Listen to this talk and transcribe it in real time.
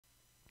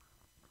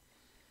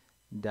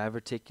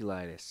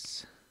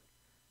Diverticulitis.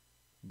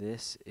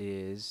 This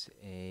is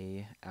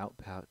a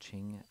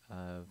outpouching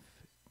of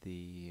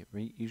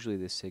usually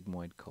the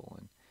sigmoid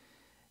colon,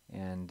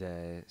 and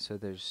so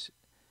there's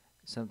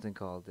something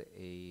called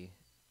a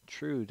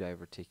true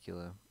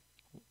diverticula,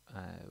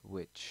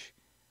 which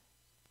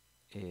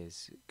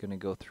is going to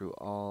go through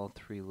all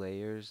three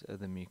layers of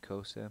the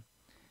mucosa.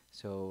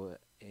 So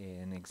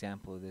an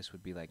example of this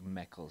would be like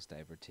Meckel's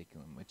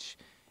diverticulum, which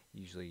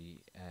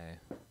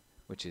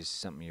is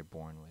something you're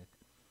born with.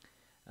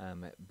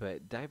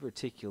 But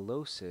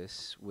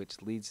diverticulosis,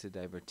 which leads to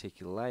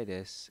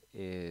diverticulitis,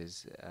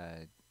 is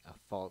a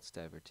false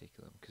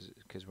diverticulum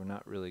because we're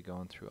not really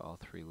going through all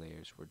three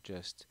layers. We're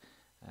just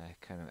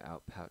kind of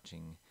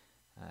outpouching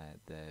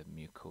the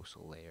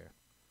mucosal layer.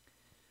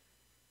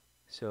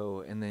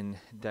 So, and then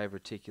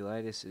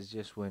diverticulitis is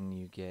just when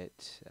you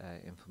get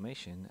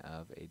inflammation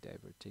of a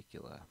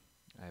diverticulum.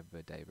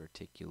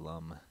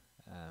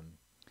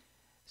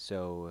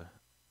 So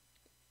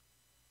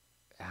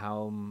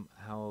how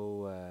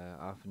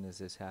often does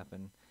this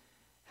happen?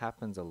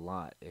 Happens a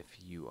lot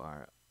if you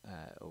are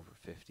over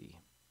 50.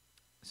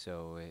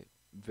 So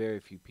very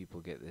few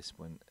people get this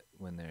when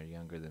they're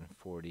younger than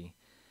 40,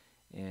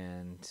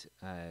 and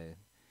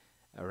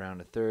around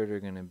a third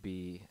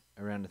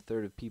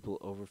of people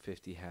over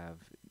 50 have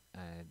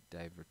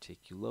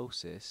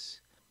diverticulosis,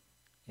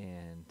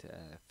 and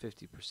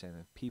 50%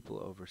 of people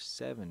over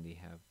 70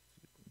 have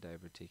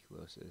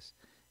diverticulosis,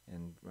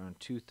 and around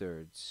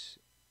 2/3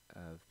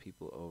 of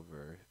people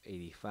over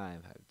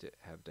 85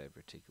 have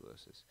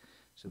diverticulosis.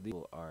 So these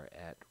people are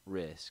at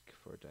risk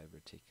for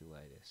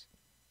diverticulitis.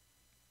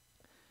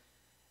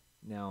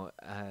 Now,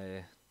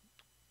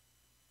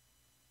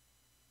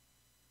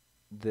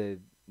 the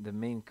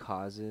main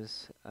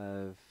causes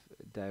of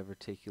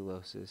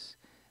diverticulosis,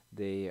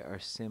 they are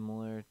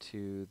similar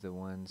to the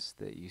ones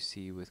that you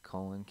see with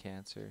colon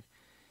cancer.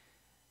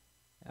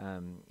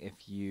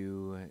 If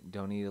you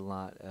don't eat a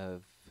lot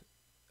of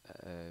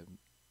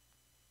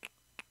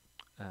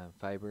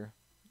fiber,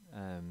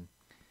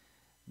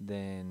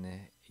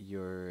 then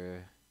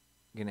you're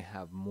going to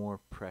have more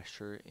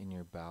pressure in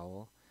your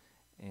bowel.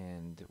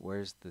 And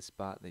where's the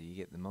spot that you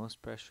get the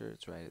most pressure?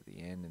 It's right at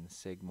the end in the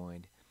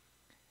sigmoid.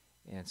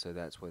 And so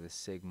that's why the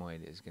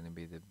sigmoid is going to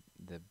be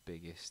the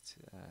biggest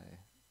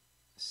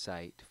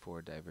site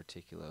for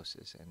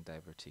diverticulosis and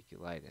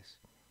diverticulitis.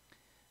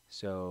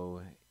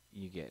 So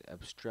you get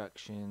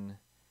obstruction,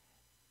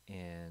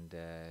 and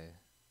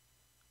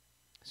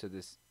so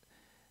this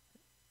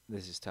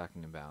is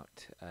talking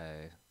about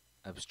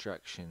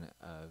obstruction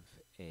of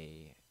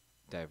a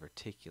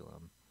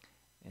diverticulum,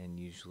 and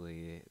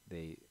usually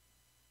they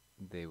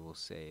will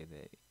say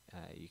that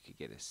you could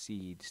get a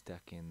seed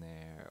stuck in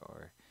there,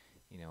 or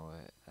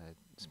a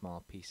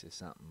small piece of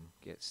something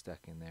gets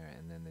stuck in there,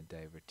 and then the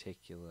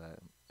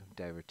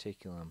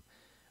diverticulum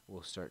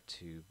will start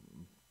to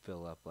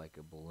fill up like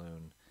a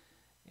balloon,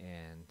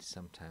 and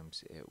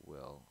sometimes it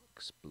will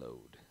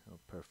explode. It'll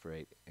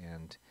perforate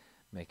and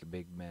make a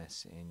big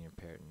mess in your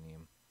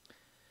peritoneum.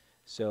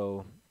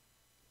 So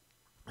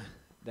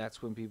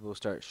that's when people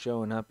start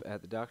showing up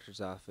at the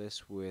doctor's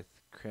office with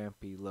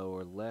crampy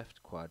lower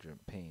left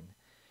quadrant pain.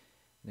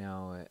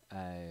 Now,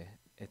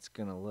 it's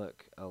going to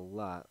look a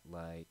lot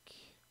like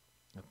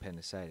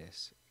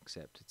appendicitis,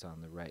 except it's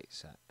on the right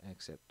side.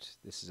 Except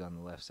this is on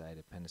the left side.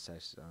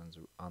 Appendicitis is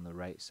on the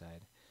right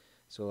side.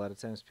 So a lot of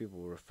times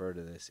people will refer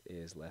to this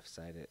as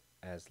left-sided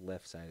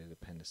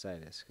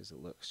appendicitis because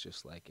it looks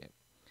just like it.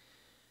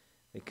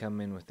 They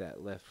come in with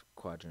that left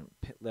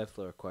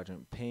lower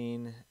quadrant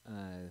pain.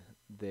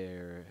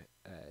 Their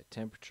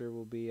temperature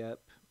will be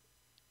up,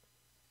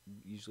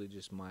 usually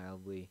just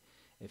mildly.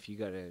 If you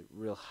got a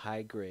real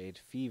high-grade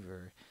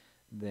fever,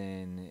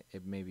 then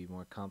it may be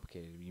more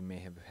complicated. You may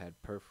have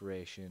had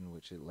perforation,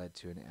 which it led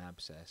to an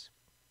abscess.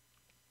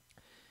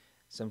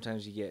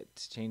 Sometimes you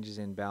get changes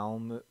in bowel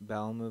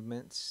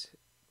movements.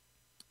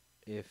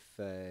 If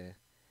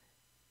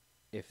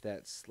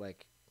that's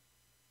like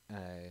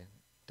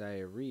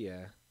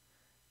diarrhea,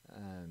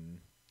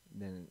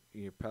 then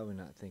you're probably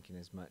not thinking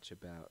as much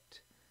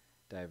about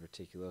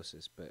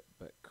diverticulosis, but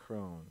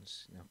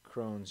Crohn's. Now,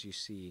 Crohn's you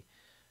see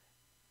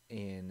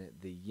in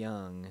the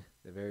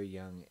very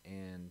young,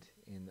 and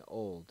in the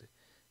old.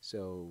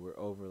 So we're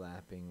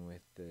overlapping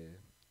with the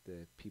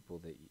people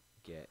that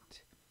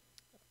get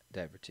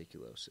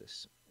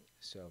diverticulosis.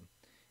 So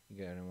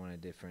you're going to want to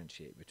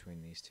differentiate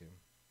between these two.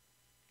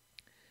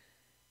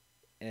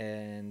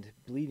 And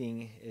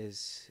bleeding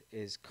is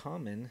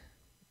common.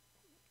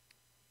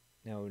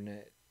 Now,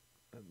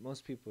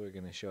 most people are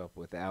going to show up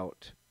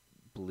without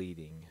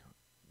bleeding,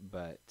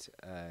 but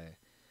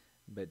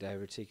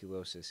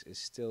diverticulosis is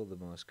still the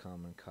most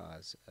common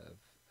cause of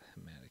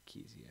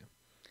hematochezia.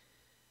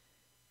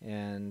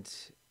 And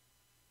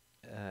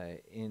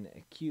in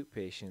acute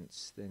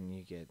patients, then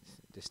you get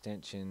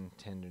distension,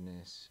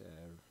 tenderness,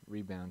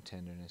 rebound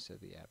tenderness of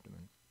the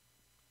abdomen.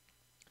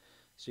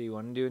 So you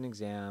want to do an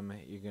exam.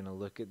 You're going to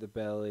look at the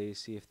belly,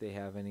 see if they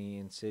have any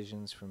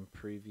incisions from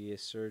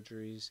previous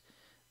surgeries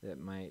that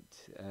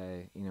might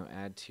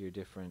add to your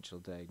differential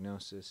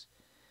diagnosis.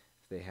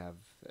 If they have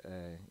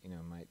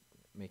might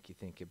make you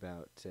think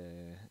about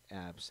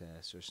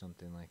abscess or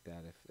something like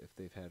that. If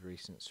they've had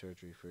recent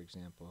surgery, for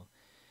example,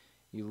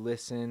 you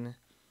listen.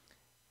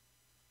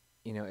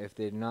 If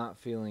they're not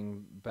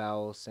feeling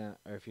bowel sound,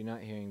 or if you're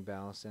not hearing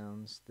bowel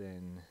sounds,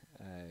 then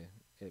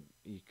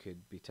you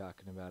could be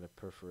talking about a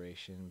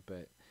perforation.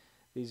 But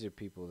these are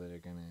people that are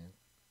gonna,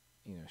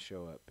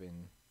 show up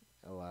in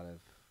a lot of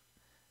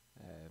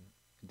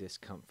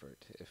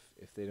discomfort.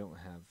 If they don't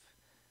have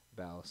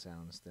bowel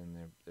sounds,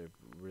 then they're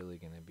really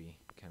gonna be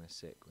kind of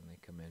sick when they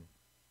come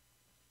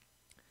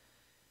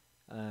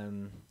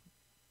in.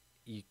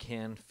 You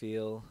can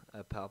feel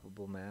a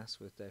palpable mass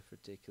with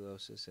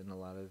diverticulosis in a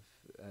lot of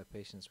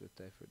patients with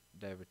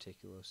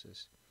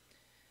diverticulosis.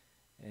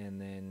 And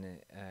then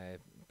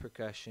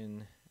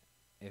percussion,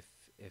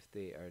 if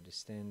they are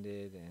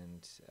distended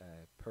and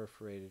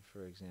perforated,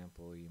 for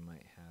example, you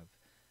might have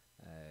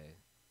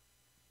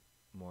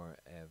more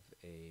of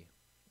a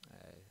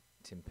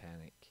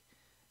tympanic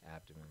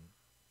abdomen.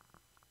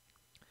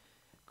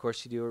 Of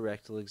course, you do a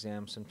rectal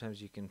exam.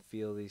 Sometimes you can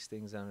feel these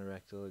things on a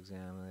rectal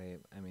exam. They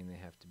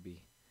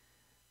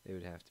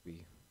would have to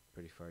be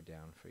pretty far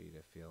down for you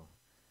to feel.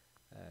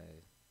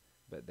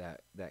 But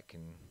that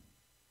can,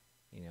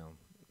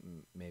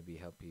 maybe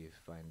help you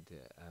find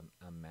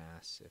a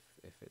mass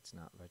if it's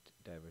not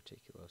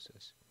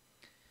diverticulosis.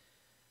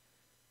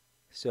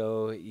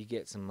 So you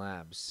get some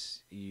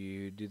labs.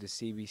 You do the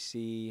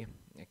CBC.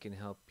 It can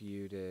help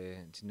you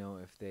to know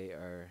if they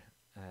are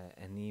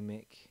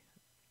anemic.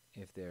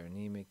 If they're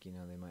anemic,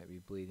 they might be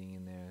bleeding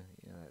in there.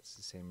 That's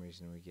the same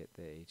reason we get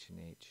the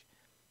H&H,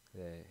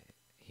 the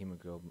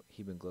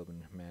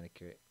hemoglobin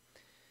hematocrit.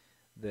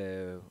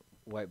 The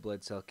white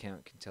blood cell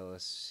count can tell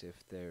us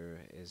if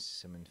there is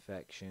some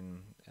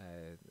infection.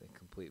 The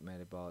complete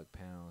metabolic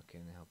panel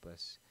can help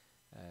us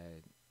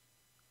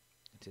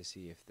to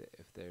see if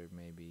they're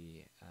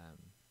maybe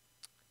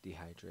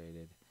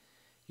dehydrated.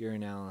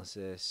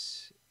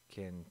 Urinalysis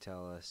can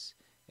tell us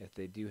if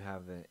they do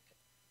have a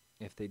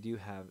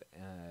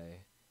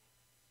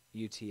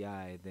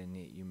UTI, then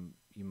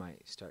you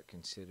might start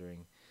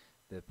considering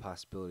the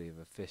possibility of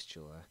a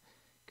fistula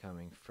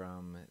coming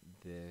from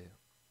the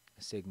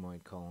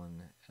sigmoid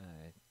colon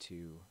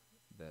to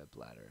the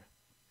bladder.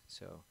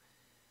 So,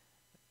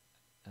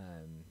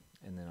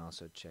 and then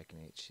also check an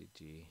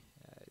HCG,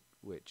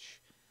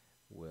 which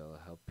will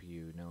help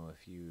you know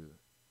if you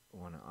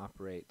want to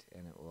operate,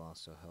 and it will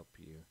also help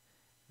you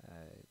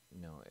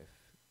know if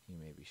you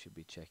maybe should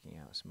be checking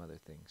out some other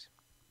things.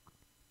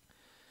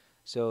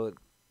 So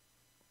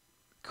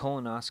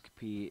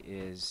colonoscopy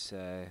is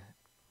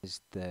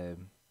the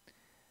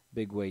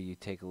big way you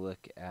take a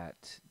look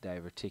at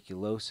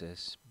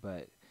diverticulosis,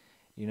 but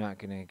you're not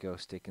going to go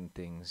sticking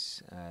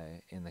things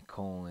in the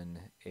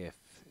colon if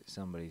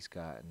somebody's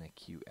got an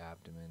acute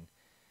abdomen.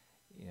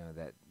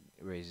 That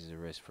raises a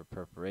risk for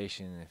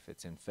perforation. If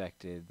it's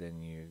infected, then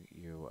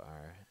you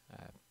are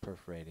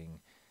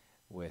perforating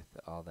with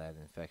all that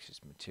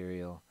infectious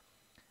material.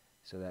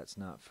 So that's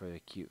not for the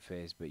acute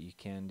phase, but you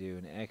can do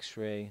an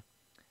X-ray,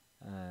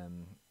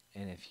 and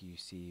if you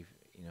see,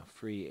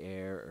 free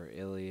air or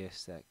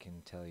ileus, that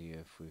can tell you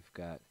if we've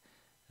got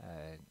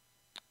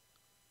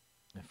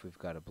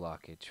a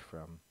blockage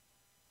from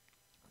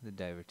the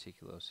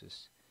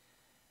diverticulosis.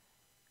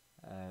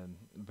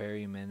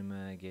 Barium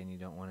enema, again, you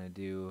don't want to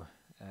do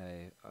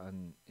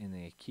in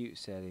the acute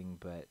setting,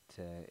 but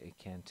it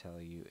can tell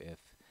you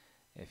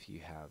if you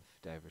have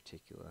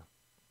diverticula.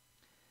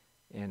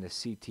 And a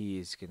CT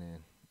is going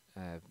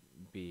to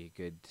be a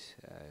good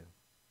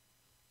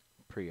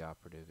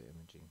preoperative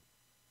imaging.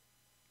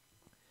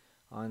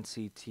 On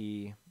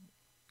CT,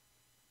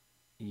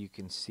 you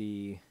can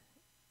see,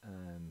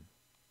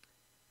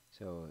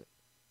 so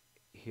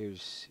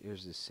here's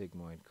the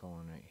sigmoid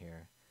colon right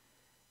here.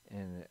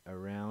 And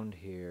around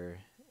here,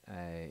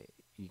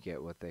 you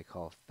get what they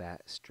call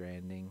fat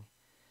stranding.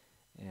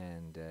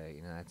 And,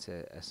 that's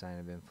a sign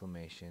of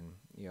inflammation.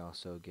 You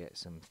also get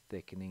some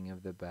thickening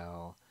of the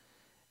bowel.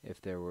 If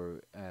there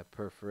were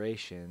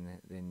perforation,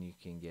 then you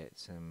can get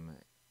some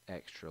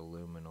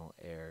extraluminal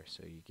air.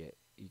 So you get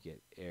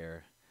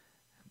air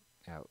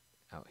out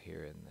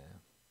here in the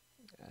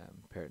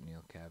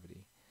peritoneal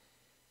cavity.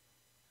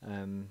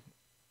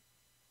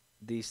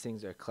 These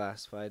things are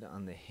classified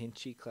on the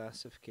Hinchey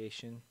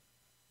classification.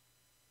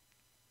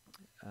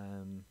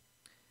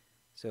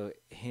 So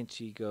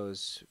Hinchey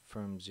goes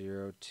from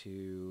 0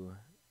 to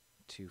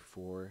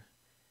 4.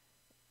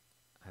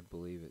 I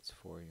believe it's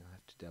 4. You'll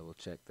have to double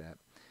check that.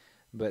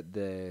 But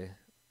the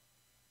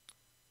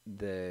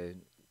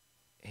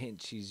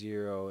Hinchey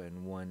 0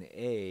 and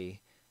 1A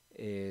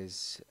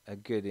is a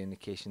good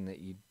indication that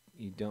you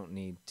don't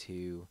need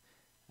to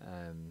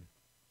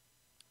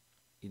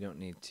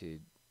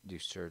do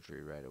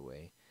surgery right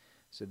away.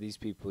 So these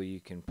people you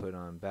can put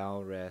on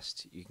bowel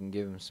rest. You can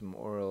give them some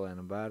oral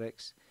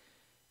antibiotics,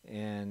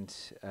 and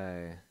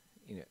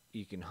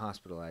you can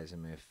hospitalize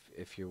them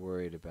if you're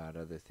worried about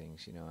other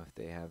things. If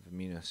they have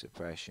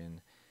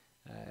immunosuppression,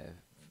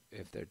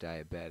 if they're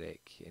diabetic,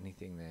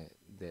 anything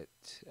that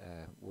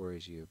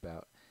worries you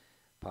about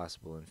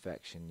possible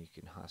infection, you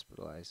can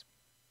hospitalize.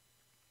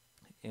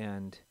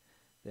 And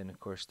then of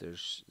course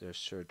there's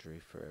surgery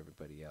for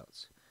everybody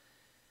else.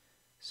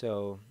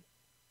 So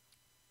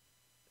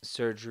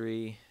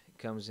surgery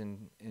comes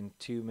in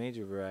two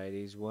major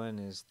varieties. One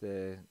is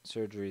the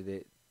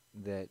surgery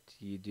that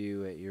you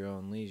do at your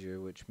own leisure,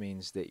 which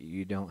means that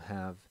you don't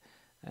have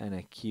an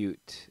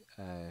acute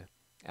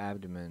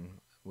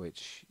abdomen,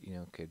 which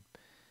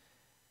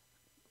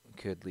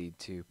could lead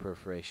to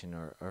perforation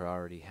or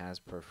already has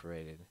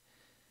perforated.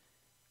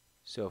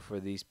 So for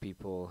these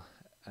people,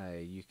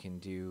 you can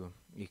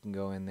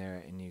go in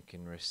there and you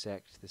can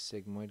resect the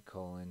sigmoid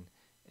colon,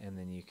 and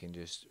then you can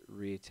just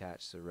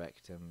reattach the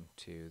rectum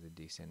to the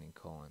descending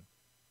colon.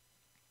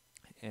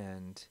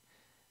 And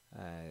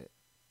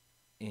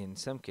in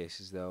some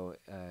cases, though,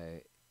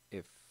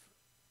 if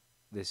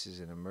this is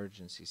an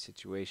emergency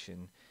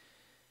situation,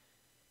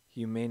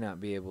 you may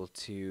not be able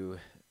to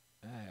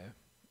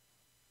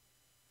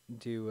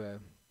do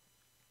an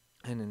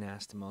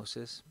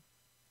anastomosis.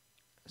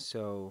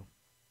 So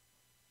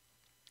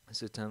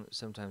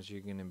sometimes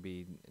you're going to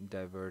be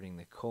diverting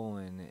the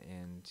colon,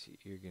 and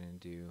you're going to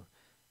do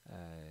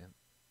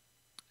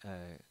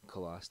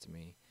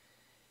colostomy,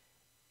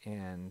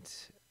 and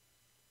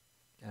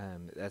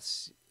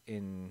that's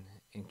in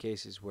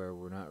cases where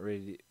we're not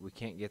ready. We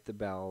can't get the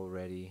bowel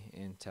ready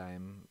in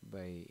time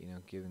by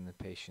giving the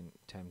patient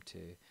time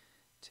to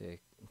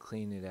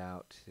clean it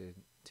out,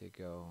 to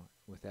go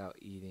without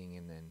eating,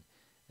 and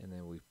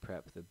then we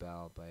prep the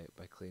bowel by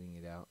cleaning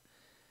it out.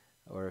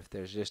 Or if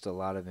there's just a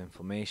lot of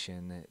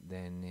inflammation,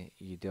 then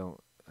you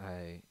don't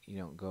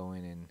go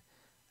in and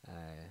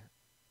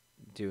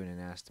do an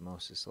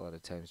anastomosis a lot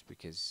of times,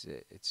 because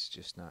it's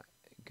just not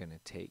going to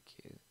take.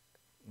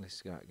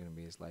 It's not going to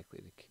be as likely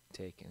to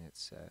take, and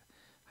it's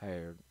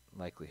higher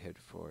likelihood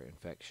for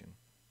infection.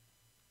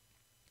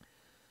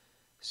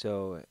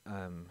 So,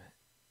 and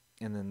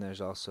then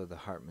there's also the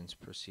Hartmann's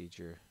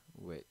procedure,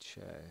 which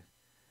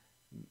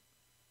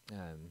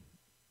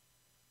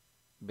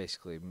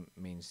basically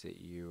means that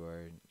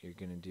you're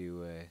going to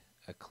do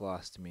a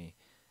colostomy,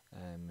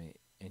 and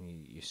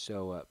you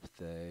sew up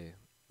the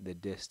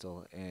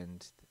distal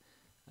end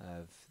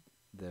of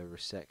the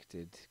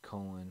resected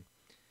colon,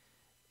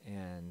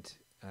 and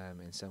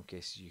in some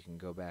cases you can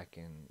go back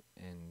and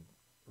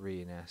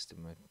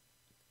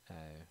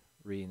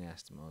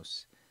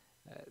re-anastomose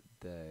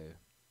the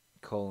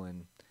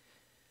colon,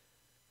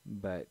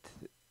 but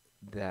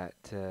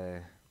that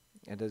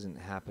it doesn't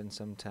happen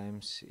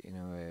sometimes.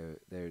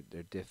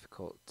 They're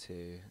difficult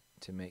to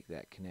make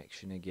that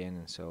connection again,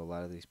 and so a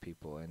lot of these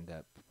people end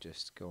up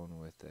just going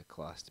with a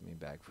colostomy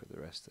bag for the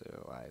rest of their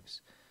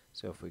lives.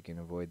 So if we can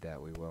avoid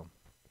that, we will.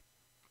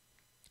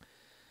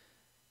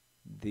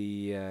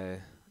 The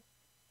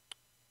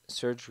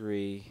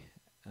surgery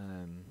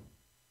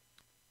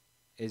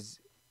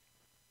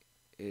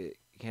it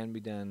can be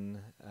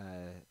done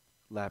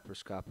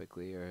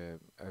laparoscopically, or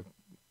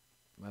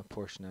a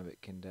portion of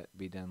it can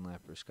be done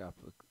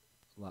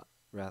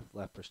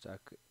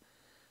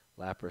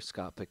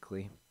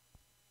laparoscopically.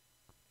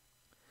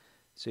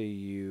 So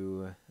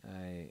you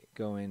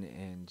go in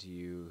and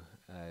you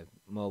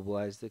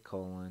mobilize the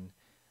colon,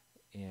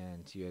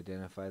 and you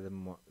identify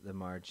the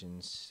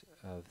margins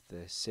of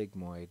the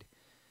sigmoid,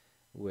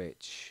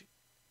 which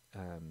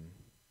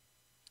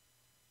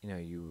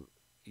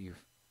you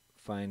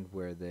find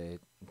where the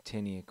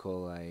tinea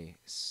coli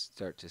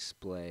start to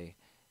splay,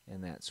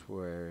 and that's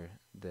where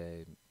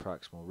the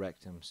proximal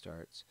rectum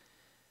starts.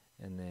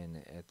 And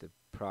then at the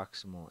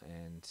proximal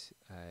end,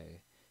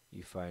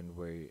 you find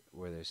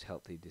where there's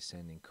healthy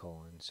descending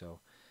colon. So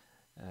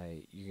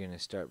you're going to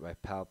start by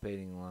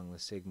palpating along the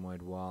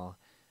sigmoid wall.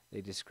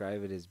 They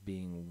describe it as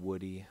being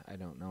woody. I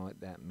don't know what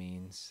that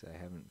means. I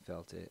haven't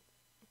felt it.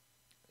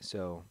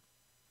 So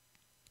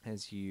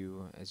as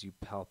you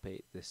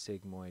palpate the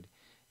sigmoid,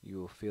 you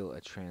will feel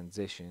a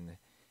transition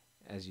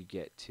as you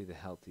get to the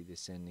healthy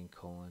descending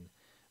colon,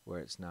 where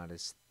it's not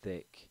as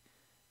thick,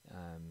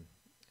 and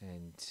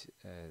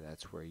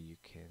that's where you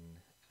can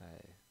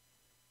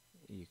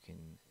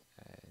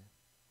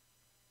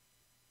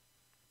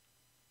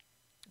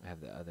have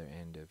the other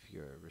end of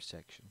your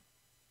resection.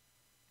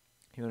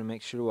 You want to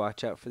make sure to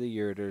watch out for the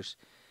ureters.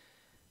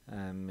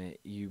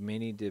 You may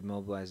need to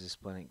mobilize the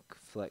splenic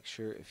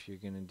flexure if you're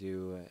going to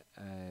do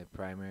a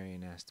primary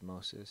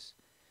anastomosis,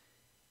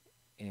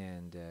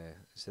 and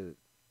so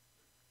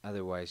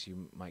otherwise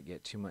you might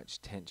get too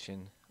much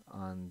tension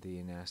on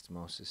the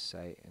anastomosis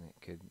site, and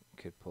it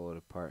could pull it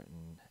apart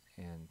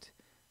and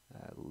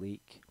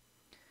leak.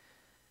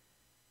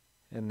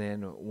 And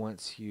then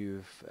once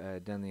you've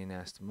done the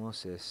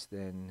anastomosis,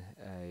 then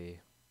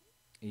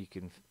you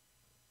can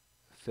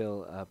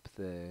fill up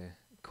the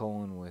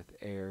colon with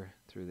air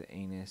through the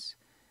anus,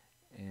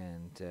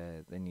 and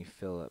then you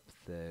fill up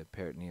the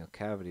peritoneal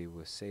cavity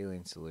with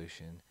saline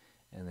solution,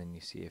 and then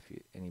you see if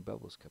any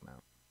bubbles come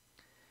out.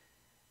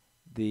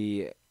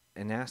 The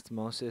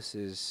anastomosis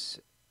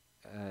is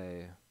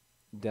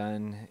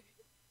done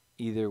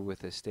either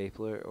with a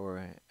stapler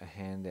or a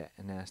hand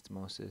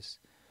anastomosis.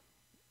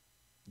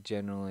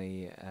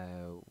 Generally,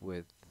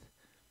 with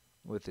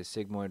a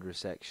sigmoid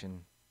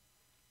resection,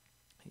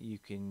 you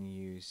can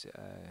use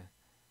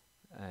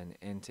an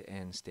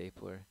end-to-end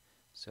stapler.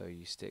 So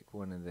you stick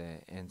one of the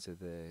ends of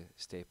the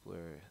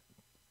stapler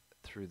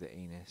through the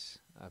anus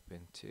up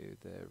into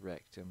the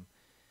rectum,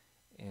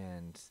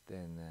 and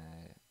then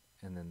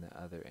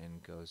the other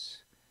end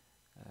goes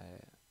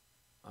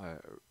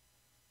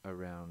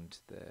around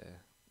the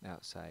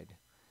outside,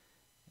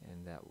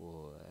 and that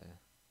will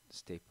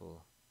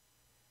staple.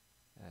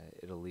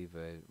 It'll leave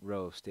a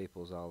row of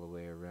staples all the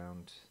way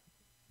around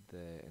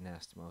the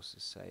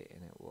anastomosis site,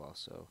 and it will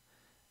also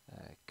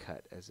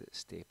cut as it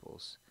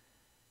staples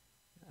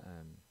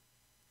um,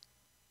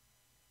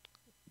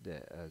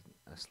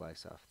 a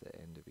slice off the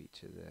end of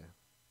each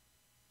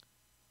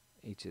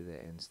of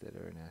the ends that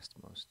are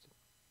anastomosed.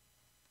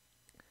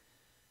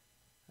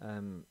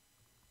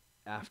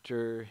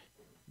 After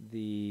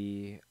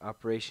the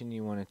operation,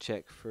 you want to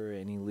check for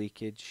any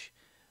leakage,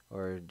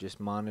 or just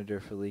monitor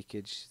for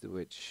leakage,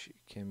 which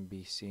can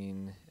be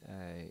seen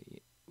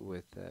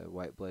with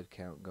white blood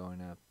count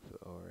going up,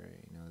 or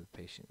the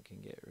patient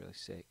can get really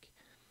sick.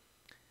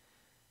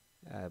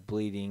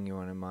 Bleeding, you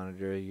want to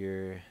monitor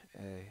your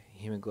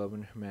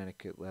hemoglobin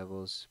hematocrit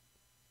levels.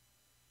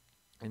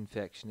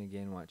 Infection,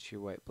 again, watch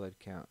your white blood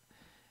count,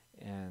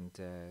 and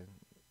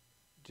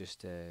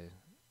just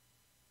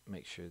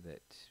make sure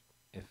that,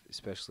 if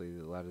especially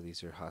a lot of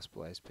these are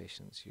hospitalized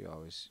patients,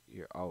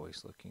 you're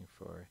always looking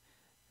for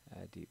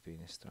deep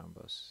venous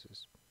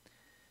thrombosis.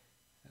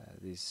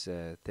 These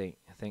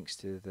thanks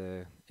to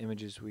the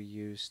images we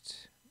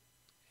used,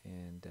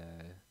 and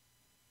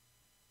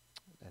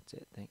that's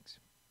it. Thanks.